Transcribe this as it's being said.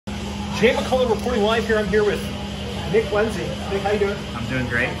Jmikola reporting live here. I'm here with Nick Lindsay. Nick, how you doing? I'm doing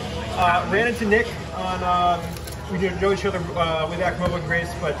great. Ran into Nick on, we know each other way back from Hoboken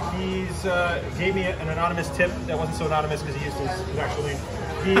Grace, but he's gave me an anonymous tip that wasn't so anonymous because he used his actual name.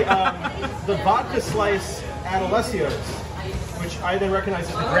 The vodka slice at Alessio's, which I then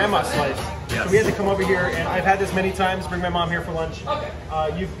recognized as the grandma slice. Yes. So we had to come over here, and I've had this many times, bring my mom here for lunch.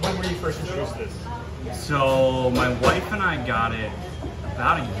 When were you first introduced to this? So my wife and I got it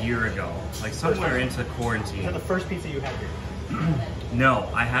about a year ago, like somewhere into quarantine. Is that the first pizza you had here? No,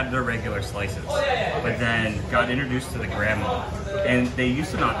 I had their regular slices, but then got introduced to the grandma, and they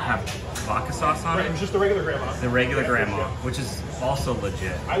used to not have vodka sauce on Right, it was just the regular grandma. The regular grandma, which is also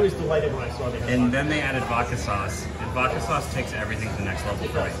legit. I was delighted when I saw that. And then they added vodka sauce, and vodka sauce takes everything to the next level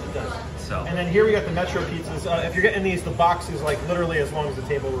for me. It does. So. And then here we got the Metro pizzas. If you're getting these, the box is like literally as long as the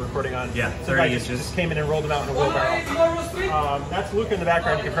table we're recording on. Yeah, so 30 inches. inches. Just came in and rolled them out in a wheelbarrow. That's Luca in the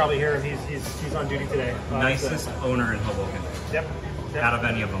background. You can probably hear him. He's on duty today. Nicest owner in Hoboken. Yep. Out of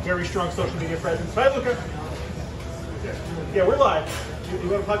any of them. Very strong social media presence. Hi, Luca. Yeah, we're live. You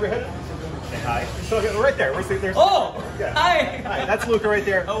want to plug your head? Say hi. So, right there. There's, oh! Yeah. Hi! Hi, that's Luca right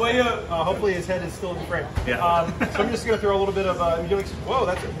there. How are you? Hopefully his head is still in the frame. Yeah. So I'm just going to throw a little bit of, would you like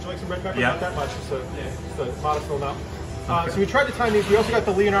some red pepper? Yeah. Not that much, just a modest amount. So we tried to time these. We also got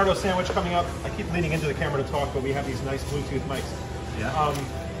the Leonardo sandwich coming up. I keep leaning into the camera to talk, but we have these nice Bluetooth mics. Yeah.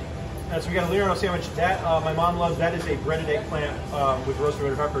 So we got a Leonardo sandwich. That my mom loves. That is a breaded eggplant with roasted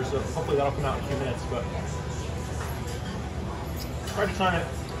red peppers. So hopefully that'll come out in a few minutes. But hard to time it.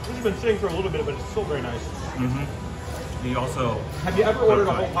 This has been sitting for a little bit, but it's still very nice. Mm-hmm. You also have you ever ordered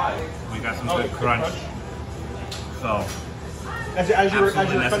a whole pie? We got some good crunch. So as you were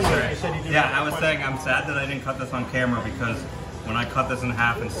cutting it, you said you did. Yeah, I was saying I'm sad that I didn't cut this on camera because when I cut this in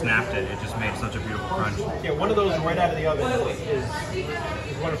half and snapped it, it just made such a beautiful crunch. Yeah, one of those right out of the oven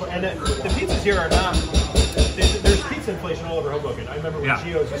is wonderful. And the pizzas here are not. There's pizza inflation all over Hoboken. I remember when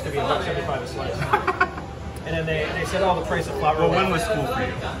Gio's used to be $1.75 a slice. And then they said, "Oh, the price of flour." Well, when was school for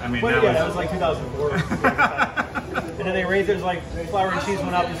you? I mean, that was like 2004. And then they raised it. It's like flour and cheese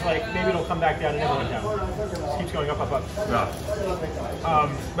went up. It's like maybe it'll come back down, and never went down. It just keeps going up, up, up. Yeah.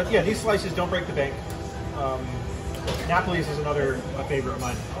 But yeah, these slices don't break the bank. Napoli's is another favorite of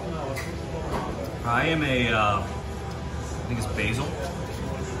mine. I am I think it's basil.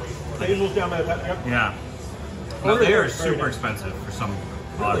 Basil's down by the yep. Yeah. But they are super expensive for some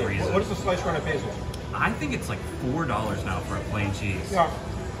odd reason. What does the slice run at basil? I think it's like $4 now for a plain cheese. Yeah.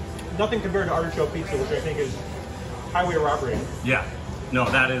 Nothing compared to artichoke pizza, which I think is highway robbery. Yeah. No,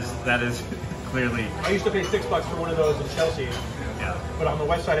 that is clearly. I used to pay $6 for one of those in Chelsea. Yeah. But on the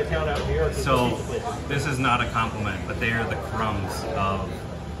west side of town out in New York, so this is not a compliment, but they are the Crumbs of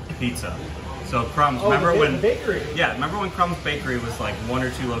pizza. So Crumbs, remember when bakery? Yeah, remember when Crumbs Bakery was like 1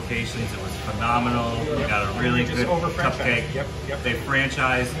 or 2 locations? It was phenomenal. You got a really good cupcake. Yep. They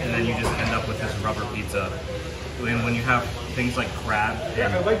franchise, and then you just end up with this rubber pizza. And when you have things like crab.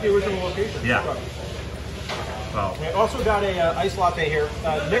 Yeah, I like the original location. Yeah. Well, I also got a iced latte here.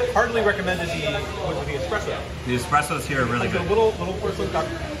 Nick hardly recommended the espresso. The espressos here are really good. The little porcelain cup.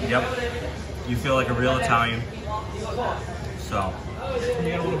 Yep. You feel like a real Italian. So. And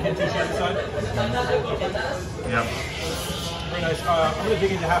you got a little hint on the side. Yep. Very nice. I'm going to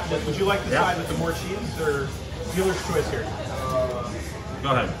dig into half of this. Would you like the side with the more cheese or dealer's choice here?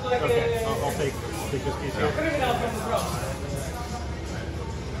 Go ahead. Okay. I'll take this piece here.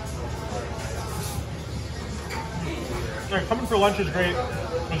 Right, coming for lunch is great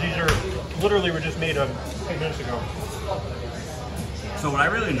because these are literally were just made a few minutes ago. So what I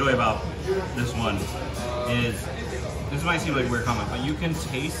really enjoy about this one is, this might seem like a weird comment, but you can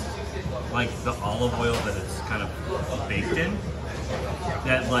taste like the olive oil that it's kind of baked in.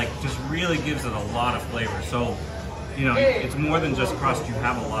 That like just really gives it a lot of flavor. So, you know, it's more than just crust. You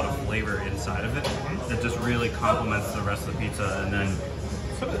have a lot of flavor inside of it that just really complements the rest of the pizza. And then,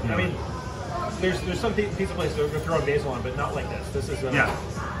 I mean, there's some pizza places that are throwing basil on, but not like this. This is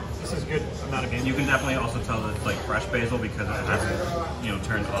this is good amount of basil. You can definitely also tell that it's like fresh basil because it hasn't,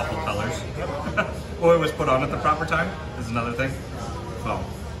 turned awful colors. Yep. Or it was put on at the proper time is another thing. So,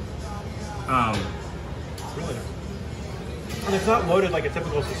 really nice. And it's not loaded like a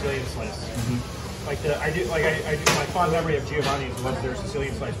typical Sicilian slice. Mm-hmm. Like my fond memory of Giovanni's was their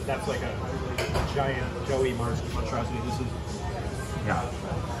Sicilian slice, but that's like a giant doughy monstrosity. This is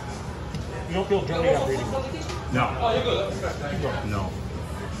you don't feel doughy after eating this. No. No.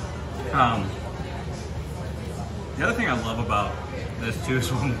 The other thing I love about this too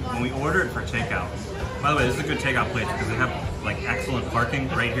is when we order it for takeout. By the way, this is a good takeout place because they have like excellent parking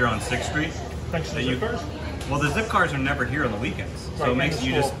right here on 6th Street. Thanks to the cars? Well, the zip cars are never here on the weekends, so Right, it makes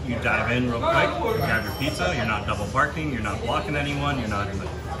you dive in real quick, you grab your pizza. You're not double parking. You're not blocking anyone. You're not in the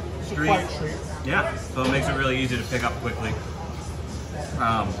street. Quiet street. Yeah, so it makes it really easy to pick up quickly.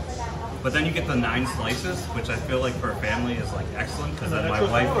 But then you get the 9 slices, which I feel like for a family is like excellent because then my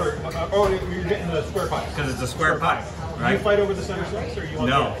wife. You're getting the square pie. Because it's a square pie, right? Do you fight over the center slice, or you want?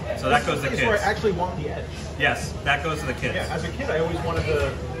 No, so that goes to the kids. Where I kids. actually want the edge. Yes, that goes to the kids. Yeah, as a kid, I always wanted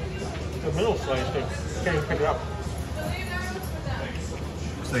the middle slice, but can't even pick it up.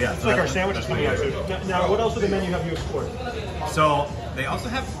 So yeah, It's like our sandwiches coming out too. Now, what else on the menu have you explored? So they also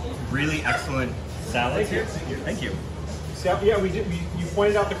have really excellent salads here. Thank you. So, yeah, we did. You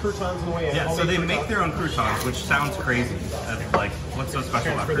pointed out the croutons on the way in. Yeah, so they make their own croutons, which sounds crazy. Like, what's so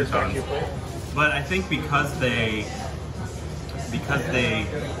special about croutons? But I think because they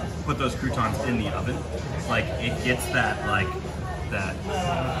put those croutons in the oven, like it gets that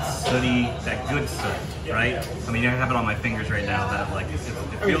sooty, that good soot, right? I mean, I have it on my fingers right now. That like it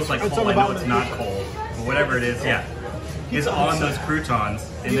feels like cold. I know it's not cold, but whatever it is, yeah, is on those croutons,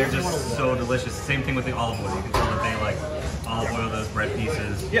 and they're just so delicious. Same thing with the olive oil. You can tell that they like olive oil those bread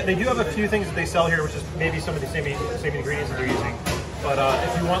pieces. Yeah, they do have a few things that they sell here, which is maybe some of the same ingredients that they're using. But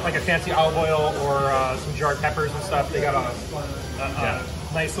if you want like a fancy olive oil or some jarred peppers and stuff, they got a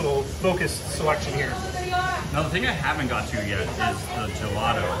nice little focused selection here. Now the thing I haven't got to yet is the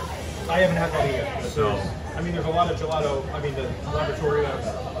gelato. I haven't had that yet. So I mean, there's a lot of gelato. I mean, the Laboratoria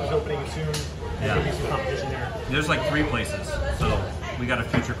is opening soon. There's going to be some competition there. There's like 3 places. So we got a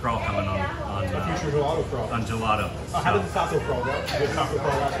future crawl coming on future gelato crawl. On gelato. How did the taco crawl go? Did taco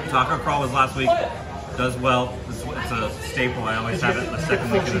crawl last week? Taco crawl was last week. Does well. It's a staple. I always have it the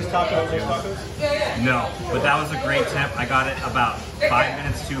second week of the tacos? No, but that was a great tip. I got it about 5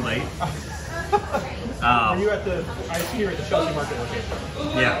 minutes too late. Are you at the? I see you're at the Chelsea Market location.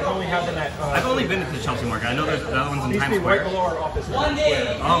 Yeah. I only have them at. I've only been at the Chelsea Market. I know there's other ones in Times Square. Right below our office.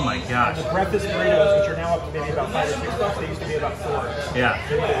 Oh my gosh. And the breakfast burritos, which are now up to maybe about $5 or $6, they used to be about $4. Yeah.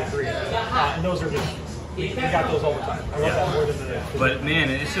 Maybe they were $3. And those are just. We got those all the time. I love that more than the. But man,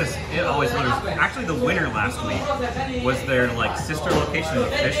 it always delivers. Actually, the winner last week was their like sister location, the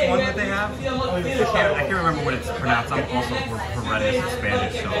fish one that they have. I can't remember what it's pronounced. I'm also horrendous in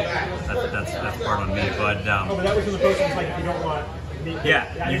Spanish, so that's part on me. But but that was in the post. It's like if you don't want.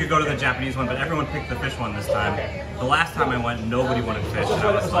 Yeah, you could go to the Japanese one, but everyone picked the fish one this time. The last time I went, nobody wanted fish. And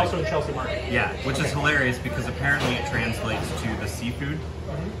I was like, also in Chelsea Market. Yeah, which is hilarious because apparently it translates to the seafood.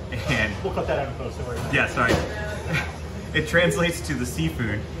 And we'll cut that out in post. Don't worry. Yeah, sorry. It translates to the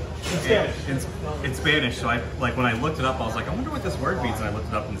seafood. In Spanish. In Spanish. So when I looked it up, I was like, I wonder what this word means, and I looked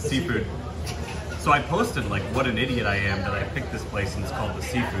it up in the seafood. So I posted like, what an idiot I am that I picked this place and it's called the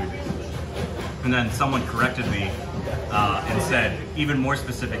seafood. And then someone corrected me and said, even more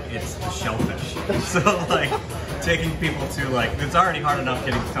specific, it's the shellfish. So like, taking people to like, it's already hard enough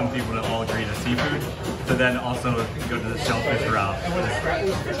getting some people to all agree to seafood, to then also go to the shellfish route. And was it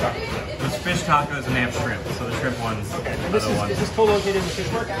fish tacos? It was fish tacos and they have shrimp. So the shrimp ones are the ones. Is this co-located in the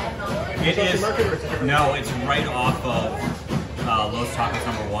fish market? It is. No, it's right off of Los Tacos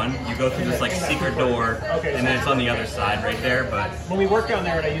 #1. You go through this like secret door, and then it's on the other side right there. But when we worked down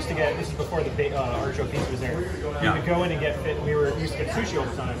there, and I used to get, this is before the Artichoke Pizza was there, we would go in and get fit. We used to get sushi all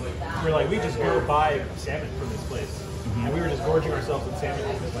the time. We were like, we just go buy salmon from this place. And we were just gorging ourselves with salmon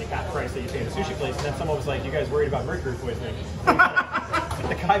at this like half price that you pay at a sushi place. And then someone was like, you guys worried about mercury poisoning?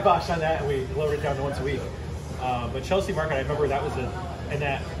 The kibosh on that, and we lowered it down to once a week. But Chelsea Market, I remember that was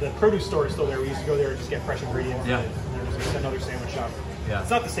the produce store is still there. We used to go there and just get fresh ingredients. Yeah. And there was just another sandwich shop. Yeah. It's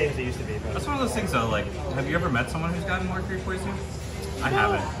not the same as it used to be. But that's one of those things though, like, have you ever met someone who's gotten mercury poisoning? I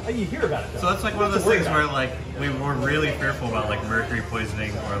haven't. You hear about it though. So that's like one of those things where like, we were really fearful about like mercury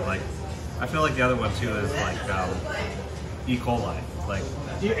poisoning, or like, I feel like the other one too is like E. coli. Like,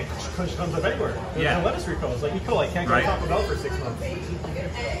 it comes up anywhere. There's the lettuce recalls. Like E. coli can't go to Taco Bell for 6 months.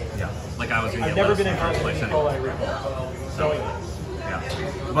 Yeah. Like I was going to I've never been involved in E. coli recall. So yeah.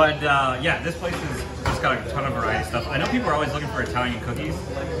 But yeah, this place has just got a ton of variety of stuff. I know people are always looking for Italian cookies,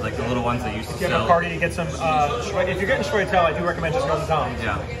 like the little ones they used to sell. If you have a party to get some, if you're getting Schweitel, I do recommend just going to Tom's.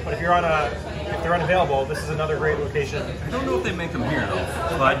 Yeah. But if they're unavailable, this is another great location. I don't know if they make them here though.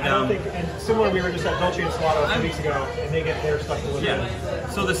 But I don't think. And similar, we were just at Dolce and Salato 2 weeks ago, and they get their stuff delivered. Yeah.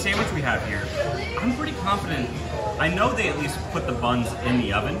 So the sandwich we have here, I'm pretty confident. I know they at least put the buns in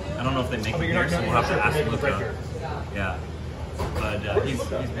the oven. I don't know if they make them here, so we'll have to ask Luca. Yeah. But he's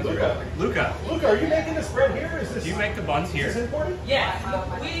busy. Luca, are you making this bread here? Do you make the buns here? Is this imported?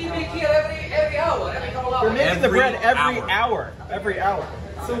 Yeah, we make here every hour, every couple hours. We're making the bread every hour. Every hour.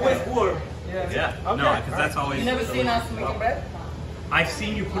 So where's warm? Yeah. Okay. No, because that's always. You never seen us making bread? I've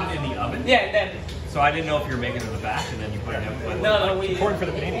seen you put it in the oven. Yeah, then. So I didn't know if you were making it in the back and then you put it in with No, we. Important for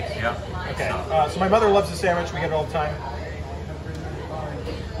the paninis. Yeah. Okay. So my mother loves the sandwich. We get it all the time.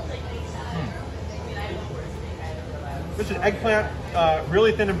 This is eggplant,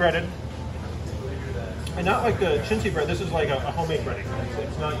 really thin and breaded. And not like the chintzy bread. This is like a homemade breading.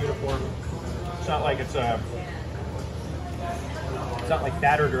 It's not uniform. It's not like it's not like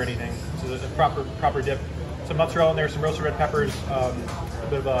battered or anything. It's a proper dip. Some mozzarella in there, some roasted red peppers, a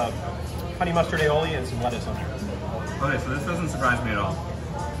bit of honey mustard aioli, and some lettuce on there. Okay, so this doesn't surprise me at all.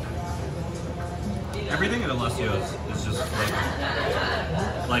 Everything at Alessio's is just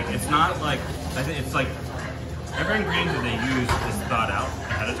flavor. Like, it's not like, I think it's like, every ingredient that they use is thought out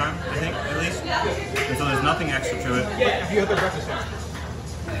ahead of time, I think, at least. And so there's nothing extra to it. Have you had the breakfast sandwich?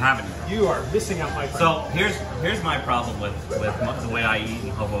 I haven't. You are missing out, my friend. So here's my problem with the way I eat in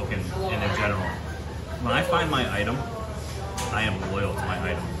Hoboken and in general. When I find my item, I am loyal to my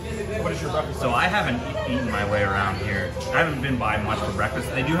item. What is your breakfast? So I haven't eaten my way around here. I haven't been by much for breakfast.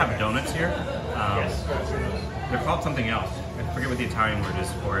 They do have donuts here. Yes. They're called something else. I forget what the Italian word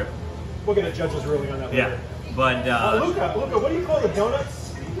is for it. We'll get a judge's ruling on that later. Yeah, but Luca, what do you call the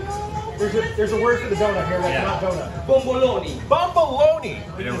donuts? There's a word for the donut here that's not donut. Bomboloni.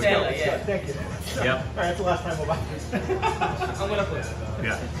 Bomboloni. There we go. Yeah. Thank you. Yep. All right, that's the last time we'll buy this. I'm gonna put it.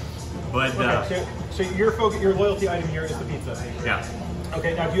 Yeah, but Okay, so your loyalty item here is the pizza. yeah,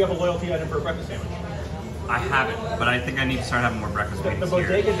 Okay, now do you have a loyalty item for a breakfast sandwich? I haven't, but I think I need to start having more breakfast The meetings here.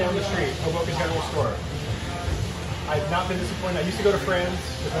 bodega down the street, Hoboken General Store. I've not been disappointed. I used to go to Fran's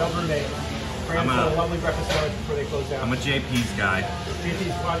with my old roommate. Fran's had a lovely breakfast sandwich before they closed down. I'm a JP's guy.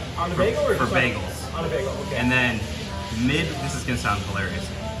 JP's on a bagel or for just bagels. On a bagel, okay. And then this is gonna sound hilarious.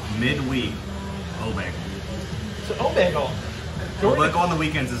 Midweek, O-bagel. So O-bagel. O-bagel on the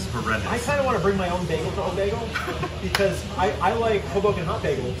weekends is I horrendous. kind of want to bring my own bagel to O-bagel because I like Hoboken hot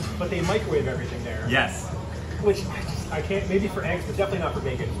bagels, but they microwave everything there. Yes. Which I can't, maybe for eggs, but definitely not for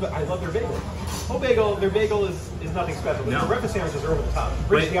bacon. But I love their bagel. O-bagel, their bagel is nothing special. But No. their breakfast sandwiches are over the top.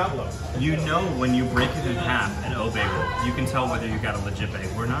 Bridge the envelope. You know when you break it in half at O-bagel, you can tell whether you got a legit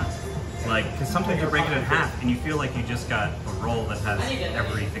bagel or not. Like, because sometimes you break it in half and you feel like you just got a roll that has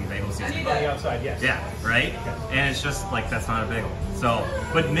everything bagel seasoning. On the outside, yes. Yeah, right? And it's just like, that's not a bagel. So,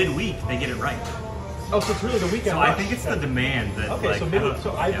 but midweek, they get it right. Oh, so it's really the weekend So rush. I think it's the demand that, Okay, like, so I maybe,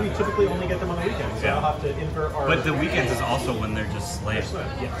 don't- we typically only get them on the weekends, so Yeah. I'll have to invert our... But the weekends is also when they're just slammed.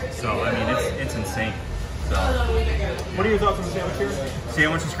 Yeah. So, I mean, it's insane. So, What are your thoughts on the sandwich here?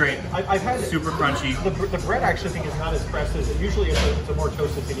 sandwich is great. I've had Super crunchy. The bread I actually think is not as pressed as it usually is. It's a more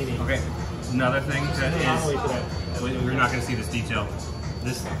toasted panini. Okay, another thing that Anomaly is, today. we're not going to see this detail.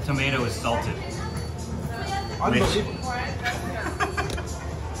 This tomato is salted. Unbelievable.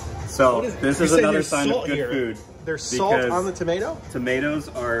 So You're this is saying another there's sign of salt good here. food. There's salt because on the tomato? Tomatoes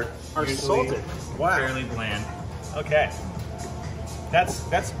are usually salted. Wow. fairly bland. Okay. That's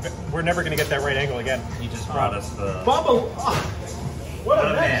we're never gonna get that right angle again. He just brought us the. Bombo what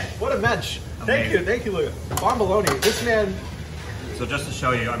a man. mensch. What a mensch. Thank Amazing. you, Luke. Bomboloni. This man So just to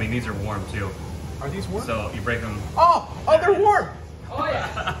show you, I mean these are warm too. are these warm? So you break them. Oh, they're warm. Oh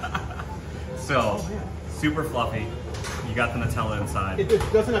yeah. So super fluffy. You got the Nutella inside. It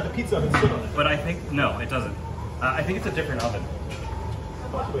doesn't have the pizza oven sit on it. But I think no, it doesn't. I think it's a different oven.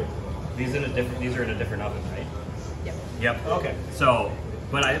 Possibly. These are in a different oven, right? Yep. Okay. So,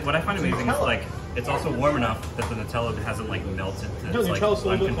 what I find amazing is Nutella. like it's also warm enough that the Nutella hasn't like melted. To No, it's like Nutella's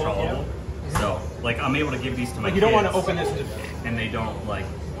still a little cold, uncontrollable. So, like I'm able to give these to my Like you kids. don't want to open this and just and they don't like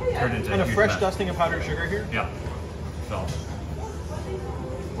turn into and a huge fresh mess. dusting of powdered sugar here. Yeah. So,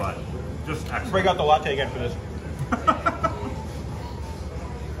 but just excellent. Break out the latte again for this.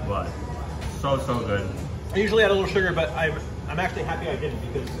 But so good. I usually add a little sugar, but I'm actually happy I didn't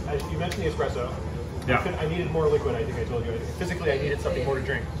because you mentioned the espresso. Yeah. I needed more liquid. I think I told you. Physically, I needed something more to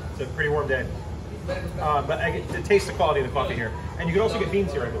drink. It's a pretty warm day, but I get to taste the quality of the coffee here. And you can also get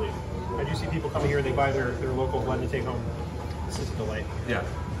beans here, I believe. I do see people coming here and they buy their local blend to take home. This is a delight. Yeah.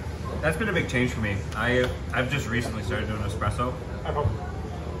 That's been a big change for me. I've just recently started doing espresso. I'm home.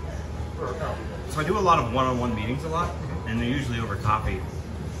 So I do a lot of one-on-one meetings a lot, and they're usually over coffee.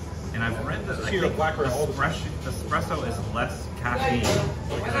 And I've read that I you're think a black girl all the time. espresso is less caffeine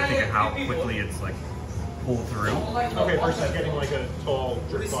because I think of how quickly it's like pulled through, Okay, versus getting like a tall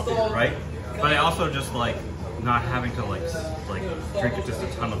drip coffee. right? But I also just like not having to like drink just a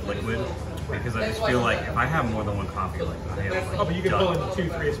ton of liquid because I just feel like if I have more than one coffee, like I am like Oh, but you can pull done. in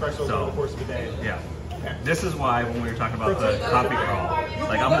 2-3 espressos So- over the course of a day. Yeah. This is why when we were talking about the coffee crawl,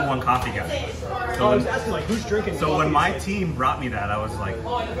 like I'm a one coffee guy. So I was asking like who's drinking. So coffee? when my team brought me that, I was like,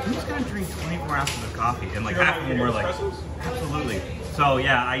 who's gonna drink 24 ounces of coffee? And like half of them were like, absolutely. So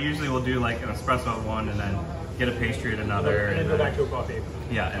yeah, I usually will do like an espresso at one and then get a pastry at another. And then go back to a coffee.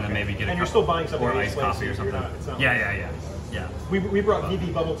 Yeah, and then maybe get a you're still buying something or iced coffee or something. Yeah. We brought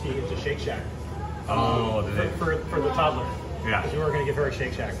VB bubble tea into Shake Shack. Oh, for the toddler. Yeah. Because we were going to give her a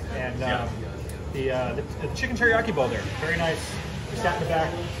Shake Shack. And the chicken teriyaki bowl there, very nice. We sat in the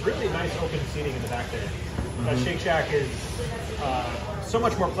back, really nice open seating in the back there. That Shake Shack is so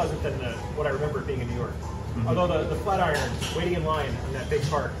much more pleasant than what I remember being in New York. Although the Flatirons waiting in line in that big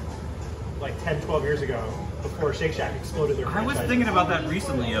park like 10, 12 years ago before Shake Shack exploded their franchise. I was thinking about that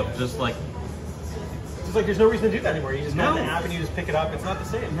recently of just like, it's like there's no reason to do that anymore. You just go on the app and you just pick it up. It's not the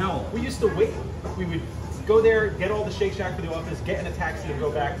same. No. We used to wait. We would go there, get all the Shake Shack for the office, get in a taxi and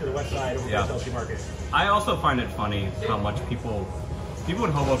go back to the west side over by Chelsea Market. I also find it funny how much people in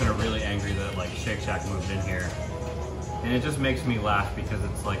Hoboken are really angry that like Shake Shack moved in here. And it just makes me laugh because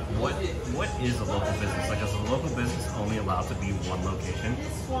it's like, what is a local business? Like, is a local business only allowed to be one location?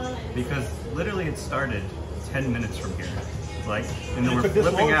 Because literally it started 10 minutes from here. Like, and then we're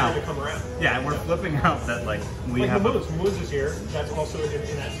flipping out. To come around. Yeah, we're flipping out that like we have Mamoons is here. That's also in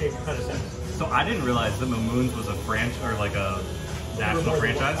that same kind of sense. So I didn't realize that Mamoons was a franchise or like a national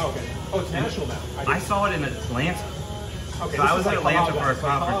franchise. Oh, okay. Oh, it's national now. I saw it in Atlanta. Okay. So I was in Atlanta for a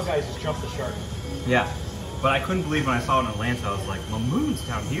conference. All guys just jumped the shark. Yeah. But I couldn't believe when I saw it in Atlanta, I was like, Mamoons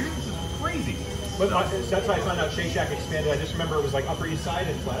down here? This is crazy. But that's how I found out Shake Shack expanded. I just remember it was like Upper East Side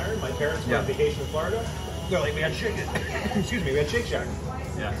in Flatiron. My parents were on vacation in Florida. They're like, we had Shake Shack.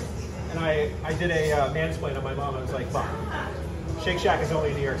 Yeah. And I did a mansplain on my mom. I was like, Mom, Shake Shack is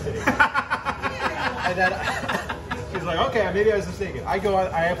only in New York City. And then she's like, okay, maybe I was mistaken. I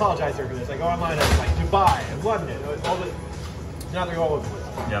apologize to her for this. I go online and I'm like, Dubai and London. Now they're all over the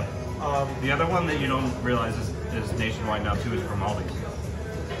place. Yep. The other one that you don't realize is nationwide now too is Grimaldi's.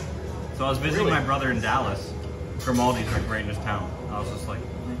 So I was visiting my brother in Dallas. Grimaldi's right in his town. I was just like,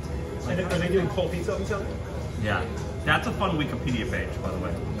 and are they doing cold pizza on each other? Yeah. That's a fun Wikipedia page, by the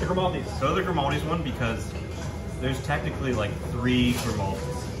way. The Grimaldi's. So the Grimaldi's one because there's technically like 3 Grimaldi's.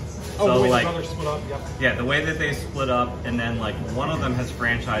 Oh, so the way like, the brothers split up? Yep. Yeah, the way that they split up, and then like one of them has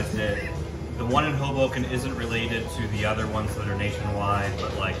franchised it. The one in Hoboken isn't related to the other ones that are nationwide,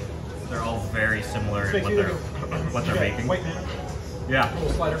 but like they're all very similar in what they're making. White man. Yeah.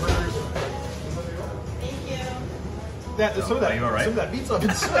 Little slider burgers. Thank you. Some of that, are you all right? Some of that pizza.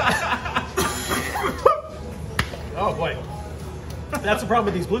 Oh boy. That's the problem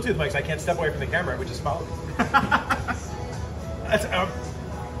with these Bluetooth mics. I can't step away from the camera, which is follow. That's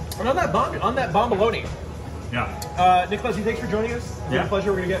and on that bombaloni. Yeah. Nicholas, thanks for joining us. It's been a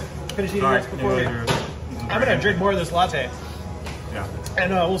pleasure. We're gonna finish eating this before I'm gonna drink more of this latte. Yeah.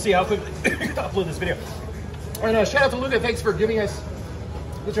 And we'll see how quickly I upload this video. And shout out to Luca. Thanks for giving us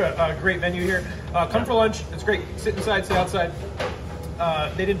such a great venue here. Come for lunch. It's great. Sit inside, sit outside.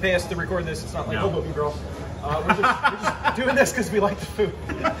 They didn't pay us to record this. It's not like Hoboken Girl. We're just doing this because we like the food.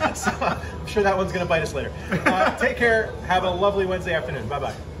 So I'm sure that one's going to bite us later. Take care. Have a lovely Wednesday afternoon.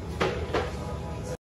 Bye-bye.